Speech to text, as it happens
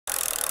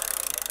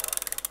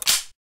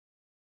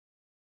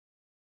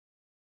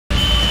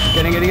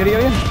You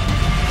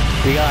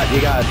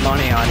got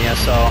money on you,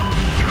 so.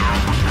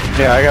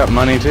 Yeah, I got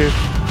money too.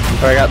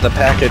 I got the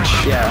package.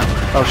 Yeah.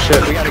 Oh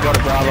shit. We gotta go to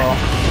Bravo.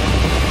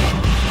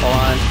 Hold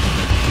on.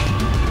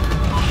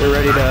 We're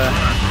ready to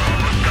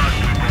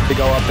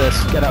go up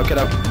this. Get out.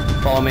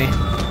 Follow me.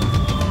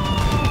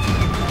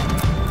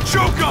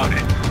 Choke on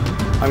it!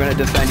 I'm gonna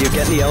defend you.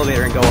 Get in the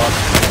elevator and go up.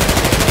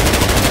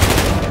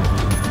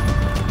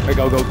 There,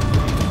 go.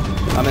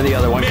 I'm in the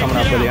other one, coming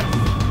up with you.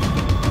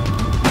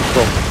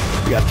 Cool.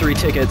 We got 3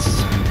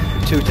 tickets,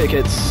 2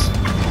 tickets,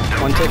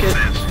 1 ticket.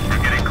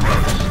 We're getting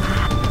close.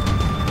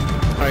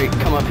 Alright,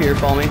 come up here,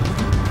 follow me.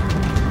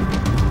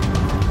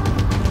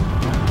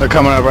 They're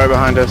coming up right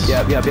behind us.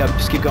 Yep,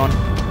 just keep going.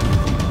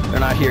 They're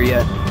not here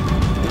yet.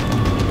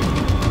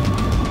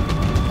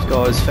 Let's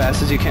go as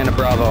fast as you can to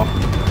Bravo.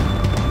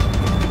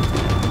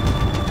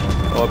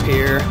 Go up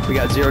here, we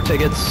got 0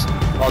 tickets.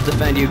 I'll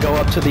defend you, go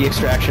up to the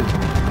extraction.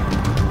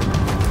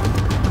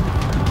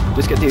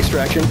 Just get the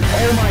extraction.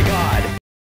 Oh my god!